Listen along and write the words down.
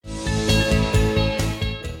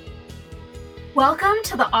Welcome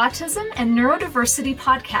to the Autism and Neurodiversity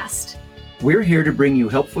Podcast. We're here to bring you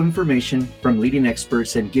helpful information from leading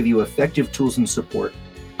experts and give you effective tools and support.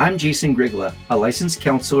 I'm Jason Grigla, a licensed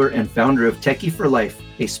counselor and founder of Techie for Life,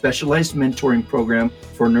 a specialized mentoring program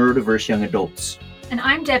for neurodiverse young adults. And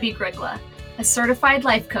I'm Debbie Grigla, a certified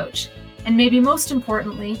life coach. And maybe most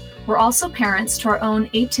importantly, we're also parents to our own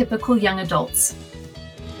atypical young adults.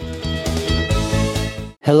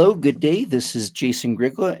 Hello, good day. This is Jason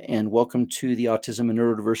Grigla, and welcome to the Autism and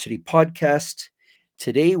Neurodiversity Podcast.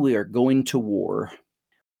 Today we are going to war.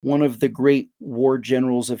 One of the great war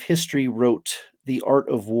generals of history wrote The Art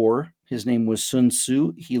of War. His name was Sun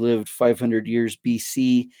Tzu. He lived 500 years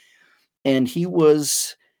BC, and he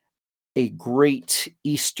was a great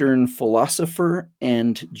Eastern philosopher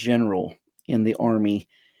and general in the army.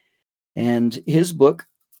 And his book,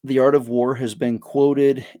 The Art of War, has been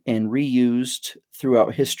quoted and reused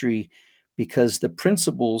throughout history because the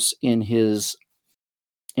principles in his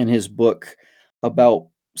book about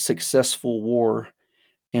successful war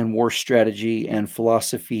and war strategy and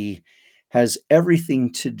philosophy has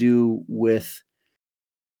everything to do with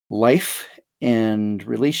life and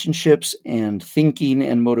relationships and thinking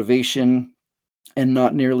and motivation, and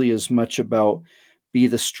not nearly as much about be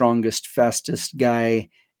the strongest, fastest guy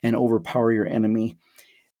and overpower your enemy.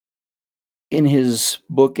 In his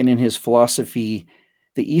book and in his philosophy,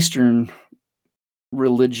 the Eastern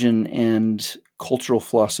religion and cultural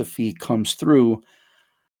philosophy comes through.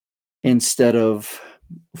 Instead of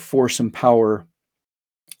force and power,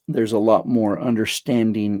 there's a lot more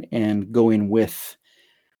understanding and going with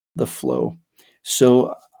the flow.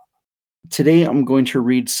 So today I'm going to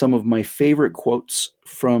read some of my favorite quotes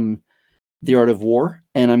from The Art of War,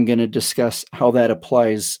 and I'm going to discuss how that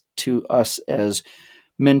applies to us as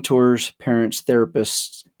mentors, parents,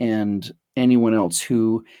 therapists, and anyone else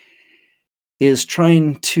who is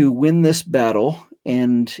trying to win this battle.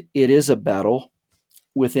 And it is a battle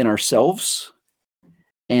within ourselves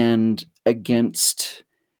and against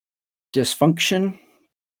dysfunction.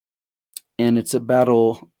 And it's a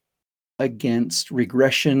battle against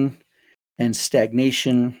regression and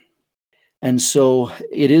stagnation. And so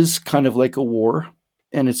it is kind of like a war,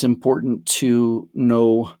 and it's important to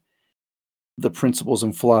know the principles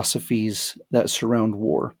and philosophies that surround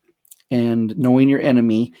war. And knowing your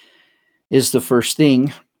enemy is the first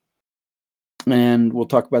thing. And we'll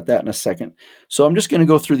talk about that in a second. So I'm just going to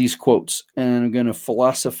go through these quotes and I'm going to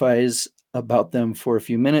philosophize about them for a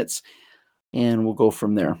few minutes, and we'll go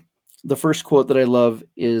from there. The first quote that I love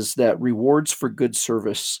is that rewards for good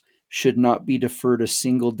service should not be deferred a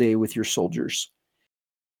single day with your soldiers.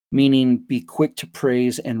 Meaning, be quick to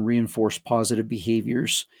praise and reinforce positive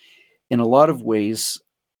behaviors. In a lot of ways,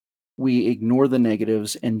 we ignore the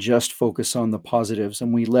negatives and just focus on the positives,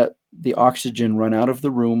 and we let the oxygen run out of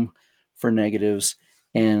the room for negatives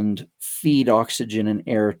and feed oxygen and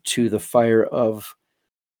air to the fire of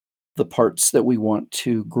the parts that we want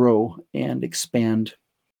to grow and expand.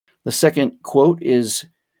 The second quote is,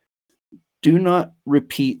 do not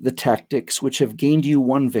repeat the tactics which have gained you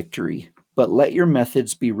one victory, but let your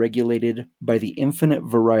methods be regulated by the infinite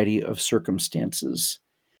variety of circumstances.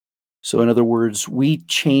 So in other words, we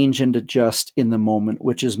change and adjust in the moment,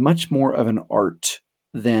 which is much more of an art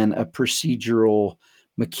than a procedural,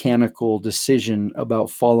 mechanical decision about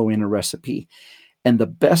following a recipe. And the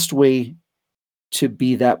best way to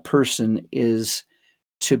be that person is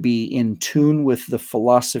to be in tune with the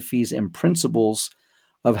philosophies and principles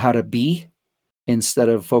of how to be instead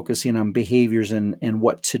of focusing on behaviors and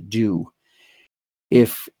what to do.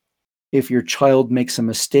 If your child makes a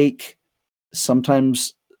mistake,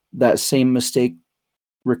 sometimes that same mistake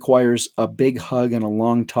requires a big hug and a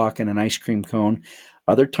long talk and an ice cream cone.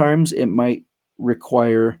 Other times it might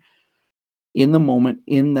require, in the moment,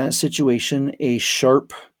 in that situation, a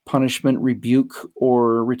sharp punishment, rebuke,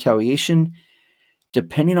 or retaliation,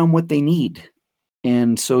 depending on what they need.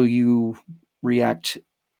 And so you react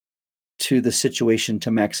to the situation to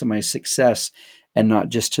maximize success and not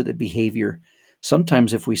just to the behavior.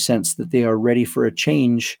 Sometimes if we sense that they are ready for a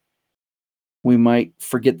change, we might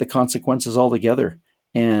forget the consequences altogether.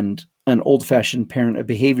 And an old-fashioned parent, a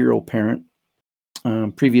behavioral parent,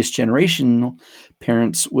 previous generation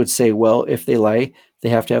parents would say, well, if they lie, they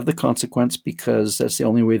have to have the consequence because that's the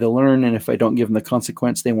only way they'll learn. And if I don't give them the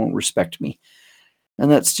consequence, they won't respect me.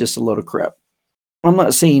 And that's just a load of crap. I'm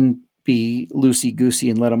not saying be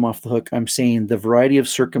loosey-goosey and let them off the hook. I'm saying the variety of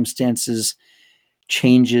circumstances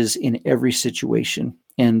changes in every situation.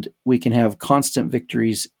 And we can have constant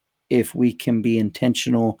victories if we can be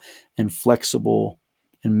intentional and flexible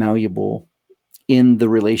and malleable in the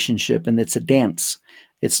relationship. And it's a dance.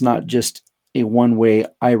 It's not just a one way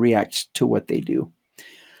I react to what they do.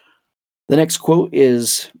 The next quote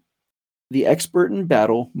is, "The expert in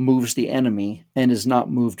battle moves the enemy and is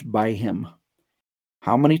not moved by him."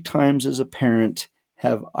 How many times as a parent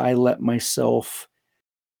have I let myself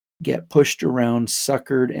get pushed around,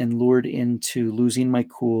 suckered, and lured into losing my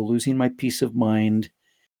cool, losing my peace of mind?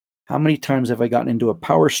 How many times have I gotten into a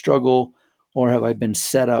power struggle, or have I been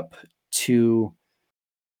set up to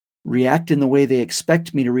react in the way they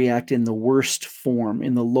expect me to react, in the worst form,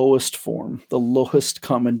 in the lowest form, the lowest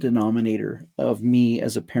common denominator of me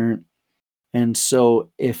as a parent? And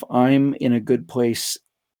so if I'm in a good place,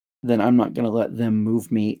 then I'm not going to let them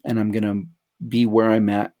move me, and I'm going to be where I'm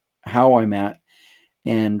at, how I'm at,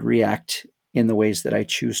 and react in the ways that I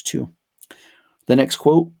choose to. The next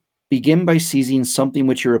quote, "Begin by seizing something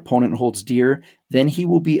which your opponent holds dear, then he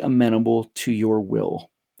will be amenable to your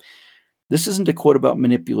will." This isn't a quote about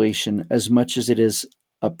manipulation as much as it is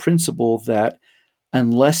a principle that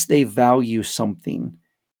unless they value something,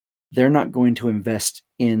 they're not going to invest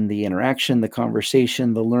in the interaction, the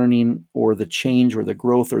conversation, the learning, or the change, or the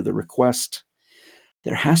growth, or the request.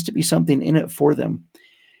 There has to be something in it for them.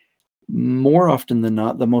 More often than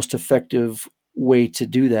not, the most effective way to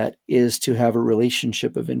do that is to have a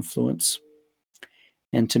relationship of influence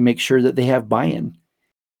and to make sure that they have buy-in.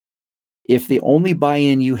 If the only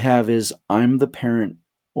buy-in you have is, I'm the parent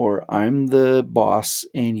or I'm the boss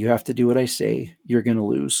and you have to do what I say, you're going to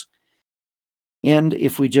lose. And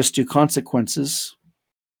if we just do consequences,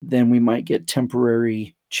 then we might get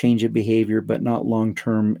temporary change of behavior, but not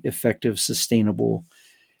long-term, effective, sustainable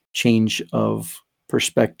change of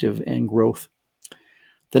perspective and growth.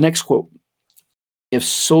 The next quote, "If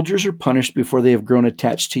soldiers are punished before they have grown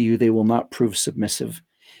attached to you, they will not prove submissive.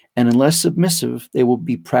 And unless submissive, they will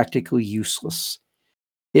be practically useless.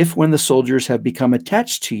 If when the soldiers have become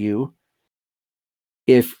attached to you,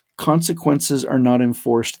 if consequences are not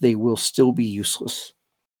enforced, they will still be useless."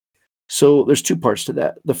 So there's two parts to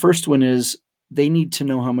that. The first one is they need to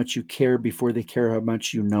know how much you care before they care how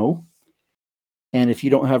much you know. And if you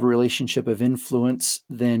don't have a relationship of influence,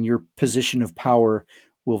 then your position of power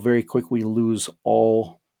will very quickly lose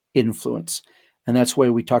all influence. And that's why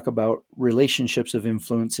we talk about relationships of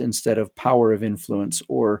influence instead of power of influence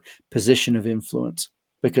or position of influence,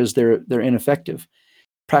 because they're ineffective,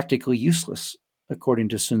 practically useless, according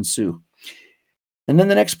to Sun Tzu. And then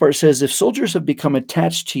the next part says, if soldiers have become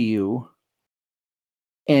attached to you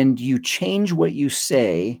and you change what you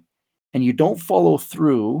say and you don't follow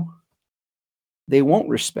through, they won't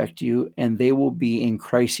respect you and they will be in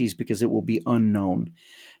crises because it will be unknown.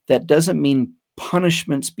 That doesn't mean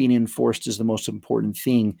punishments being enforced is the most important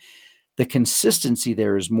thing. The consistency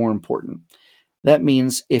there is more important. That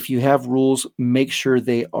means if you have rules, make sure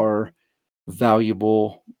they are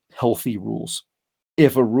valuable, healthy rules.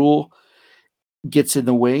 If a rule gets in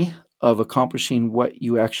the way of accomplishing what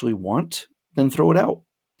you actually want, then throw it out.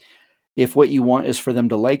 If what you want is for them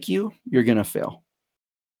to like you, you're going to fail.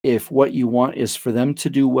 If what you want is for them to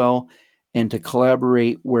do well and to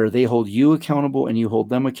collaborate where they hold you accountable and you hold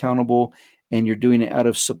them accountable, and you're doing it out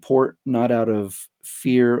of support, not out of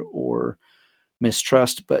fear or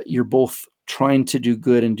mistrust, but you're both trying to do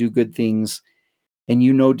good and do good things, and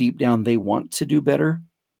you know deep down they want to do better,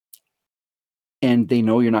 and they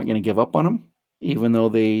know you're not going to give up on them, even though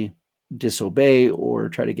they disobey or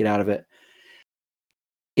try to get out of it.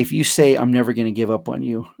 If you say, I'm never going to give up on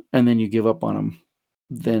you, and then you give up on them,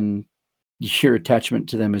 then your attachment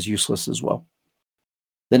to them is useless as well.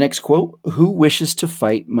 The next quote, who wishes to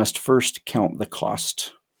fight must first count the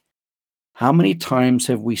cost. How many times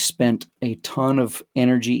have we spent a ton of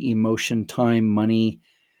energy, emotion, time, money,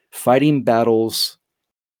 fighting battles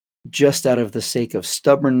just out of the sake of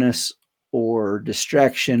stubbornness or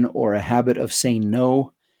distraction or a habit of saying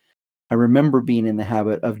no? I remember being in the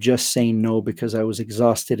habit of just saying no because I was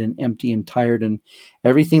exhausted and empty and tired, and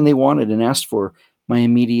everything they wanted and asked for, my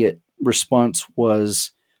immediate response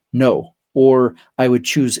was no. Or I would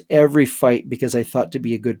choose every fight because I thought to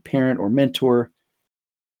be a good parent or mentor,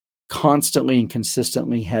 constantly and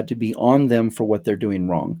consistently had to be on them for what they're doing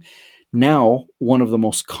wrong. Now, one of the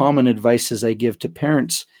most common advices I give to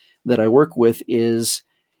parents that I work with is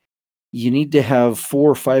you need to have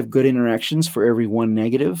 4 or 5 good interactions for every one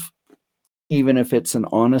negative. Even if it's an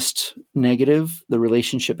honest negative, the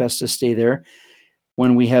relationship has to stay there.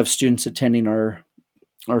 When we have students attending our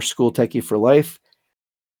school Techie for Life,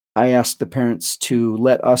 I ask the parents to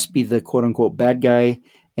let us be the quote unquote bad guy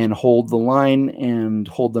and hold the line and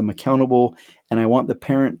hold them accountable. And I want the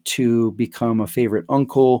parent to become a favorite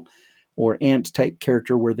uncle or aunt type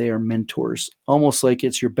character where they are mentors, almost like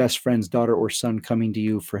it's your best friend's daughter or son coming to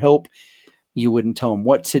you for help. You wouldn't tell them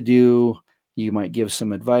what to do, You might give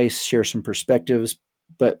some advice, share some perspectives,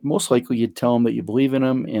 but most likely you'd tell them that you believe in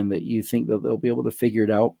them and that you think that they'll be able to figure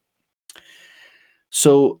it out.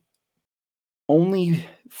 So only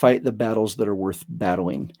fight the battles that are worth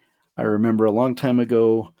battling. I remember a long time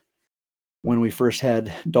ago when we first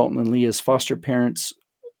had Dalton and Lee as foster parents,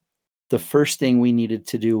 the first thing we needed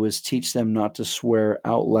to do was teach them not to swear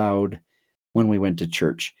out loud when we went to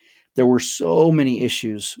church. There were so many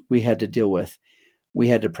issues we had to deal with. We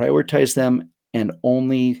had to prioritize them and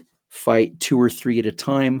only fight 2 or 3 at a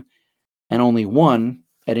time and only one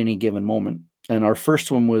at any given moment. And our first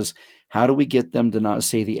one was, how do we get them to not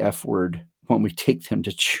say the F word when we take them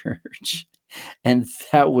to church? And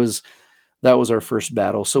that was our first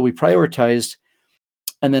battle. So we prioritized.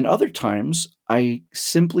 And then other times I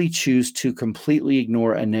simply choose to completely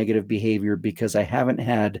ignore a negative behavior because I haven't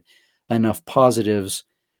had enough positives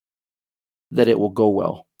that it will go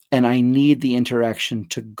well. And I need the interaction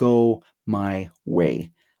to go my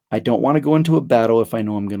way. I don't want to go into a battle if I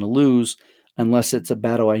know I'm going to lose, unless it's a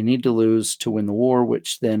battle I need to lose to win the war,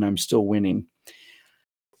 which then I'm still winning.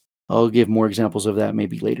 I'll give more examples of that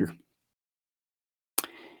maybe later.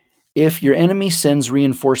 If your enemy sends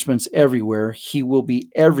reinforcements everywhere, he will be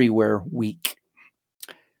everywhere weak.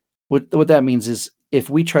 What that means is if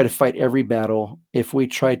we try to fight every battle, if we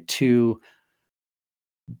try to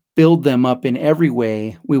build them up in every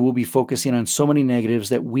way, we will be focusing on so many negatives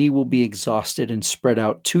that we will be exhausted and spread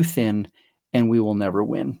out too thin, and we will never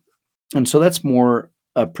win. And so that's more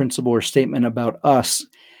a principle or statement about us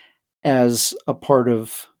as a part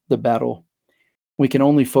of the battle. We can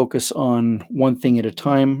only focus on one thing at a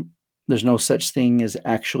time. There's no such thing as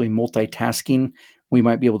actually multitasking. We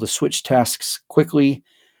might be able to switch tasks quickly,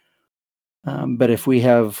 but if we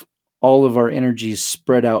have all of our energies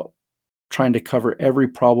spread out trying to cover every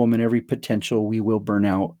problem and every potential, we will burn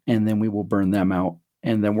out, and then we will burn them out,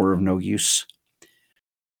 and then we're of no use.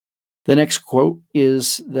 The next quote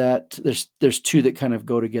is that there's 2 that kind of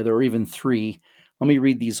go together, or even 3. Let me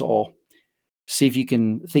read these all. See if you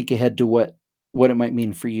can think ahead to what it might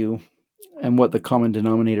mean for you and what the common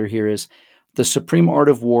denominator here is. The supreme art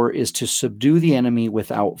of war is to subdue the enemy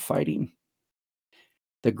without fighting.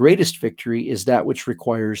 The greatest victory is that which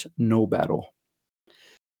requires no battle.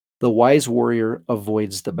 The wise warrior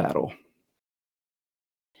avoids the battle.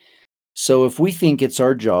 So if we think it's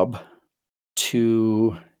our job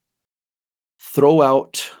to throw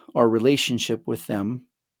out our relationship with them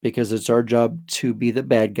because it's our job to be the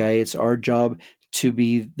bad guy, it's our job to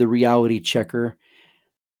be the reality checker,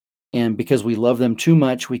 and because we love them too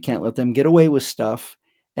much, we can't let them get away with stuff,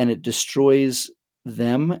 and it destroys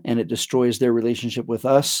them and it destroys their relationship with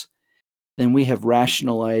us, then we have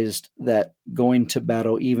rationalized that going to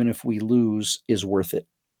battle, even if we lose, is worth it.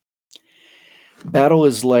 Battle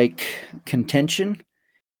is like contention.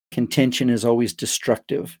 Contention is always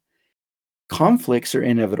destructive. Conflicts are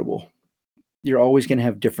inevitable. You're always going to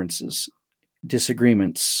have differences,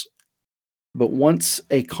 disagreements. But once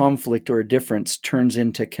a conflict or a difference turns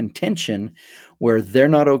into contention, where they're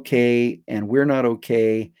not okay and we're not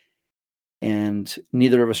okay, and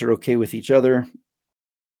neither of us are okay with each other,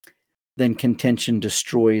 then contention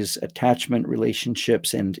destroys attachment,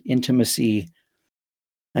 relationships, and intimacy.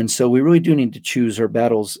 And so we really do need to choose our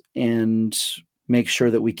battles and make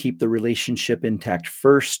sure that we keep the relationship intact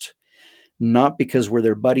first, not because we're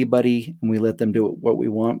their buddy and we let them do what we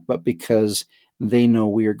want, but because they know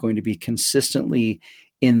we are going to be consistently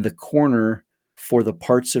in the corner for the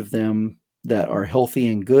parts of them that are healthy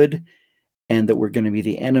and good, and that we're going to be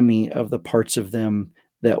the enemy of the parts of them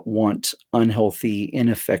that want unhealthy,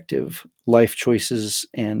 ineffective life choices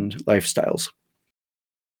and lifestyles.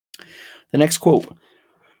 The next quote: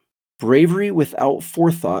 bravery without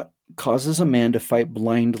forethought causes a man to fight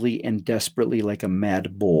blindly and desperately like a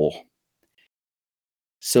mad bull.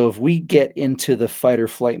 So if we get into the fight or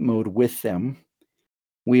flight mode with them,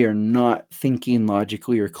 we are not thinking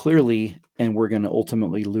logically or clearly, and we're going to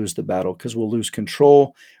ultimately lose the battle because we'll lose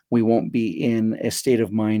control. We won't be in a state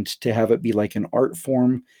of mind to have it be like an art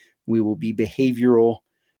form. We will be behavioral,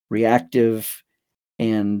 reactive,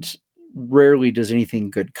 and rarely does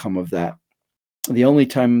anything good come of that. The only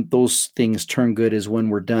time those things turn good is when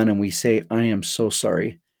we're done and we say, I am so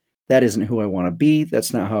sorry. That isn't who I want to be.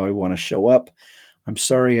 That's not how I want to show up. I'm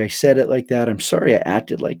sorry I said it like that. I'm sorry I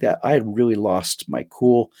acted like that. I had really lost my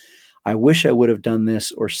cool. I wish I would have done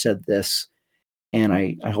this or said this, and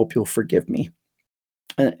I hope you'll forgive me.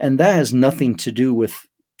 And that has nothing to do with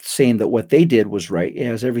saying that what they did was right. It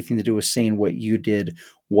has everything to do with saying what you did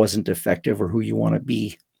wasn't effective or who you want to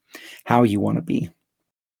be, how you want to be.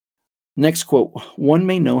 Next quote: one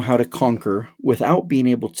may know how to conquer without being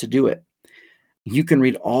able to do it. You can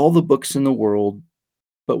read all the books in the world,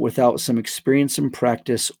 but without some experience and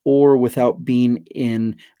practice, or without being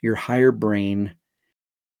in your higher brain,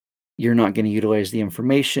 you're not going to utilize the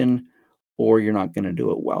information, or you're not going to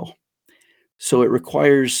do it well. So it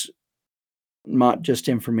requires not just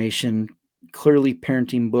information. Clearly,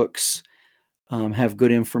 parenting books have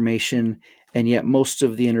good information, and yet most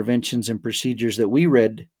of the interventions and procedures that we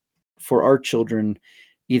read for our children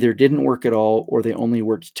either didn't work at all, or they only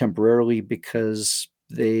worked temporarily because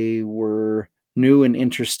they were new and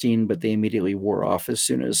interesting, but they immediately wore off as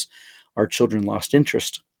soon as our children lost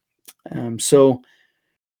interest. So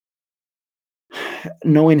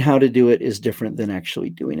knowing how to do it is different than actually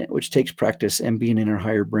doing it, which takes practice and being in our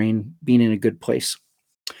higher brain, being in a good place.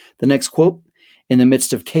 The next quote: in the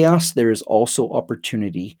midst of chaos, there is also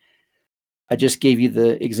opportunity. I just gave you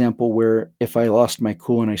the example where if I lost my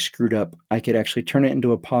cool and I screwed up, I could actually turn it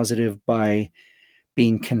into a positive by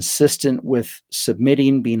being consistent with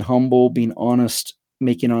submitting, being humble, being honest,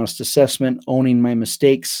 making honest assessment, owning my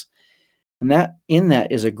mistakes. And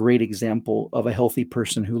that is a great example of a healthy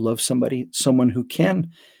person who loves somebody, someone who can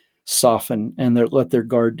soften and let their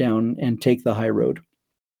guard down and take the high road.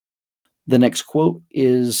 The next quote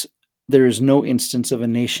is, there is no instance of a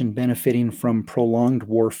nation benefiting from prolonged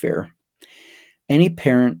warfare. Any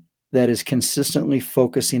parent that is consistently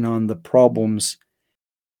focusing on the problems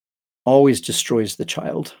always destroys the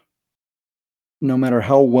child. No matter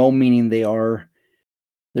how well-meaning they are,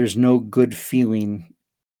 there's no good feeling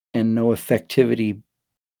and no effectivity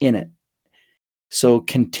in it. So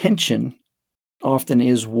contention often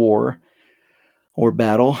is war or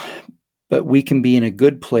battle, but we can be in a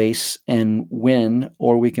good place and win,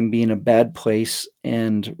 or we can be in a bad place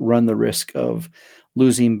and run the risk of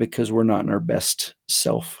losing because we're not in our best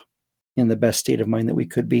self, in the best state of mind that we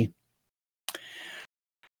could be.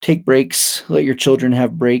 Take breaks, let your children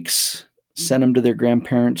have breaks, send them to their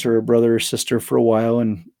grandparents or a brother or sister for a while,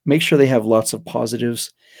 and make sure they have lots of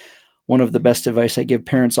positives. One of the best advice I give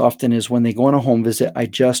parents often is when they go on a home visit, I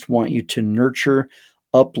just want you to nurture,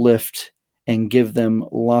 uplift, and give them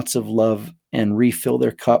lots of love and refill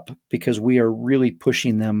their cup, because we are really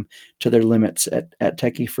pushing them to their limits at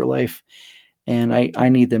Techie for Life. And I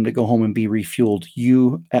need them to go home and be refueled.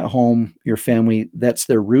 You at home, your family, that's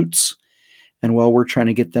their roots. And while we're trying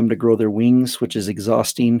to get them to grow their wings, which is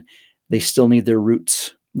exhausting, they still need their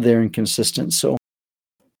roots there and consistent. So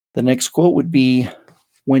the next quote would be,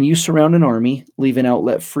 when you surround an army, leave an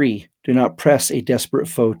outlet free. Do not press a desperate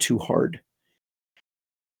foe too hard.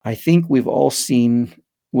 I think we've all seen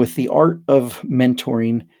with the art of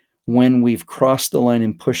mentoring, when we've crossed the line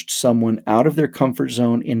and pushed someone out of their comfort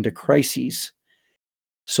zone into crises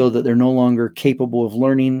so that they're no longer capable of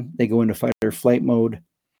learning, they go into fight or flight mode.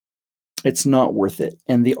 It's not worth it.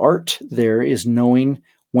 And the art there is knowing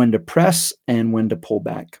when to press and when to pull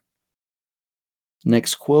back.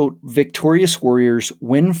 Next quote, victorious warriors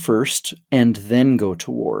win first and then go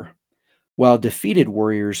to war, while defeated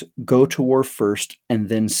warriors go to war first and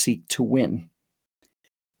then seek to win.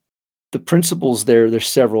 The principles there's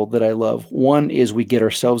several that I love. One is we get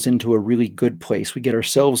ourselves into a really good place. We get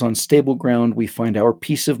ourselves on stable ground. We find our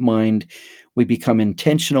peace of mind. We become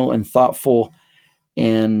intentional and thoughtful,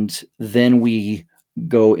 and then we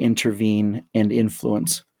go intervene and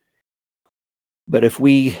influence. But if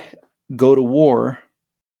we go to war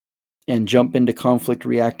and jump into conflict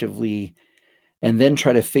reactively and then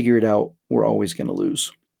try to figure it out, we're always going to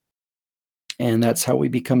lose. And that's how we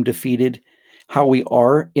become defeated. How we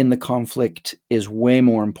are in the conflict is way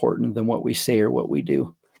more important than what we say or what we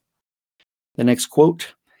do. The next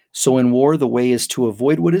quote, so in war, the way is to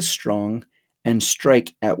avoid what is strong and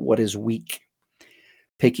strike at what is weak.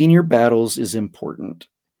 Picking your battles is important.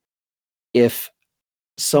 If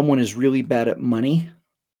someone is really bad at money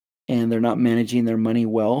and they're not managing their money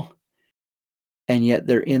well, and yet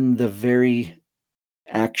they're in the very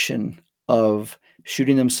action of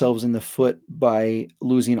shooting themselves in the foot by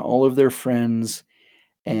losing all of their friends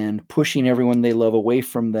and pushing everyone they love away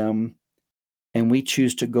from them, and we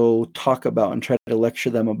choose to go talk about and try to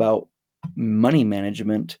lecture them about money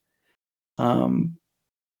management,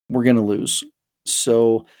 we're going to lose.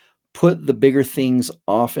 So put the bigger things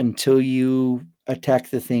off until you attack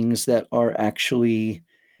the things that are actually,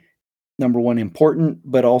 number one, important,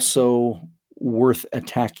 but also worth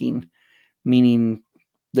attacking, meaning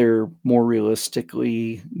they're more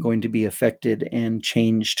realistically going to be affected and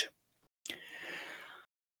changed.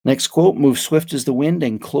 Next quote, move swift as the wind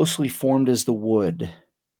and closely formed as the wood.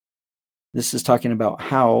 This is talking about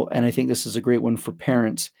how, and I think this is a great one for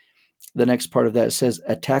parents. The next part of that says,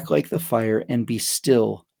 attack like the fire and be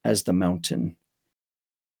still as the mountain.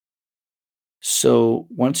 So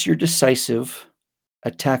once you're decisive,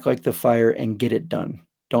 attack like the fire and get it done.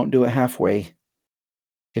 Don't do it halfway.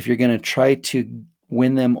 If you're going to try to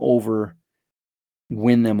win them over.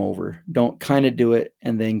 Don't kind of do it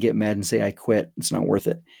and then get mad and say, I quit. It's not worth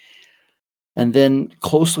it. And then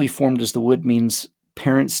closely formed as the wood means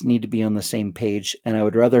parents need to be on the same page. And I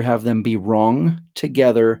would rather have them be wrong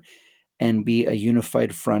together and be a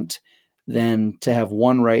unified front than to have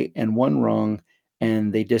one right and one wrong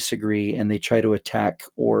and they disagree and they try to attack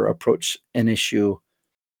or approach an issue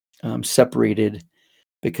separated,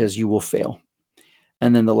 because you will fail.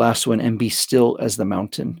 And then the last one, and be still as the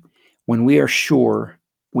mountain. When we are sure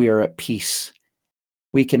we are at peace,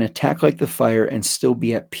 we can attack like the fire and still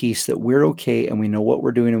be at peace that we're okay and we know what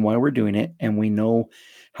we're doing and why we're doing it, and we know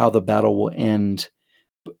how the battle will end,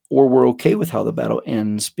 or we're okay with how the battle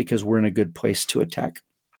ends because we're in a good place to attack.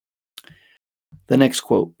 The next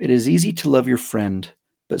quote, it is easy to love your friend,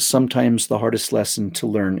 but sometimes the hardest lesson to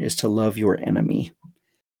learn is to love your enemy.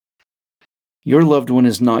 Your loved one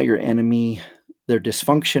is not your enemy. Their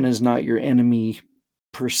dysfunction is not your enemy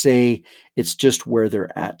per se. It's just where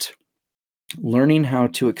they're at. Learning how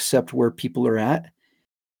to accept where people are at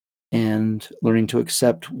and learning to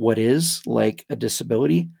accept what is, like a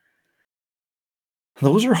disability,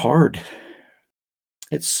 those are hard.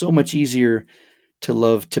 It's so much easier to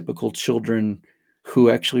love typical children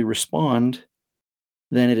who actually respond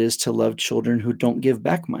than it is to love children who don't give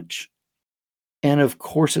back much. And of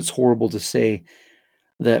course, it's horrible to say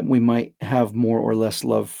that we might have more or less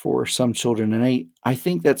love for some children. And I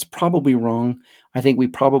think that's probably wrong. I think we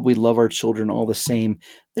probably love our children all the same.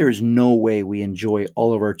 There is no way we enjoy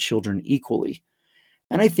all of our children equally.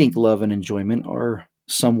 And I think love and enjoyment are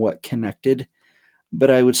somewhat connected, but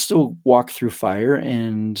I would still walk through fire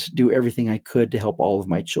and do everything I could to help all of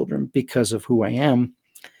my children because of who I am.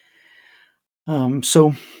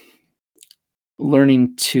 So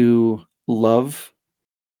learning to love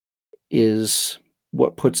is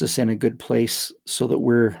what puts us in a good place so that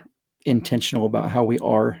we're intentional about how we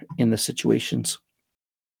are in the situations.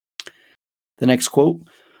 The next quote,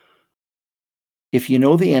 if you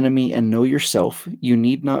know the enemy and know yourself, you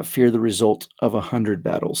need not fear the result of 100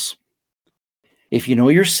 battles. If you know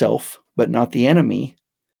yourself, but not the enemy,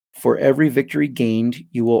 for every victory gained,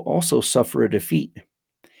 you will also suffer a defeat.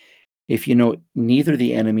 If you know neither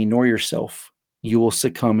the enemy nor yourself, you will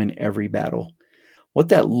succumb in every battle. What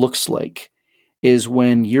that looks like is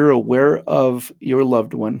when you're aware of your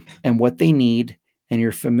loved one and what they need, and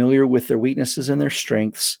you're familiar with their weaknesses and their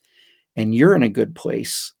strengths, and you're in a good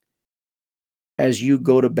place, as you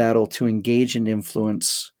go to battle to engage and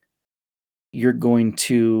influence, you're going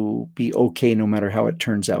to be okay no matter how it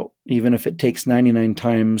turns out, even if it takes 99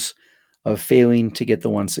 times of failing to get the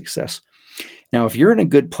one success. Now, if you're in a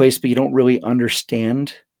good place, but you don't really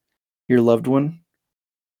understand your loved one,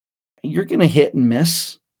 you're going to hit and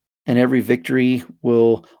miss. And every victory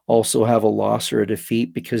will also have a loss or a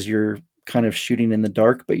defeat because you're kind of shooting in the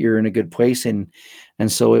dark, but you're in a good place. And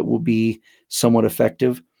so it will be somewhat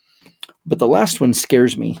effective. But the last one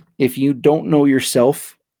scares me. If you don't know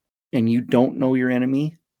yourself and you don't know your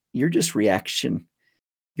enemy, you're just reaction.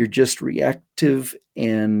 You're just reactive,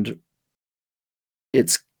 and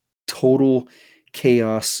it's total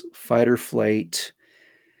chaos, fight or flight,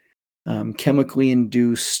 chemically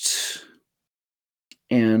induced,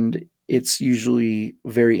 and it's usually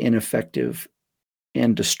very ineffective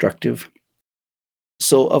and destructive.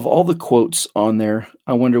 So of all the quotes on there,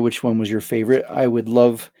 I wonder which one was your favorite. I would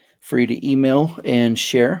love for you to email and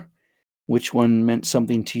share which one meant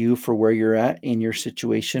something to you for where you're at in your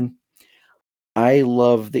situation. I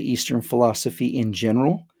love the Eastern philosophy in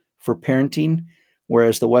general for parenting,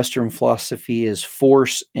 whereas the Western philosophy is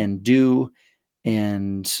force and do,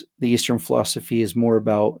 and the Eastern philosophy is more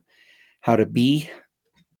about how to be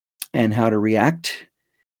and how to react.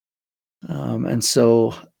 And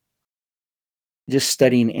so just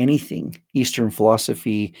studying anything Eastern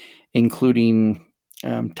philosophy, including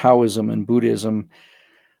Taoism and Buddhism.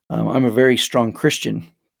 I'm a very strong Christian,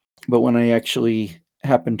 but when I actually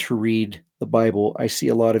happen to read the Bible, I see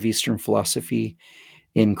a lot of Eastern philosophy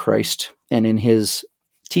in Christ and in his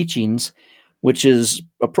teachings, which is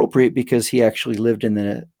appropriate because he actually lived in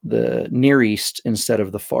the Near East instead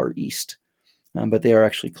of the Far East. But they are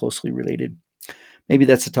actually closely related. Maybe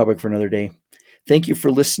that's a topic for another day. Thank you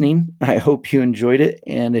for listening. I hope you enjoyed it.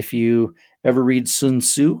 And if you ever read Sun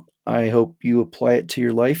Tzu, I hope you apply it to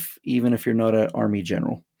your life, even if you're not an army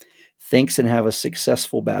general. Thanks, and have a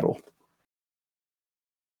successful battle.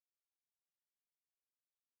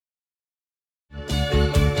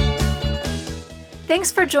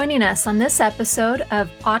 Thanks for joining us on this episode of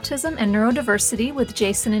Autism and Neurodiversity with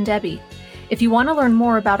Jason and Debbie. If you want to learn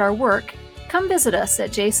more about our work, come visit us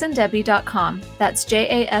at jasondebbie.com. That's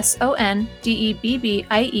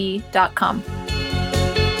JASONDEBBIE.com.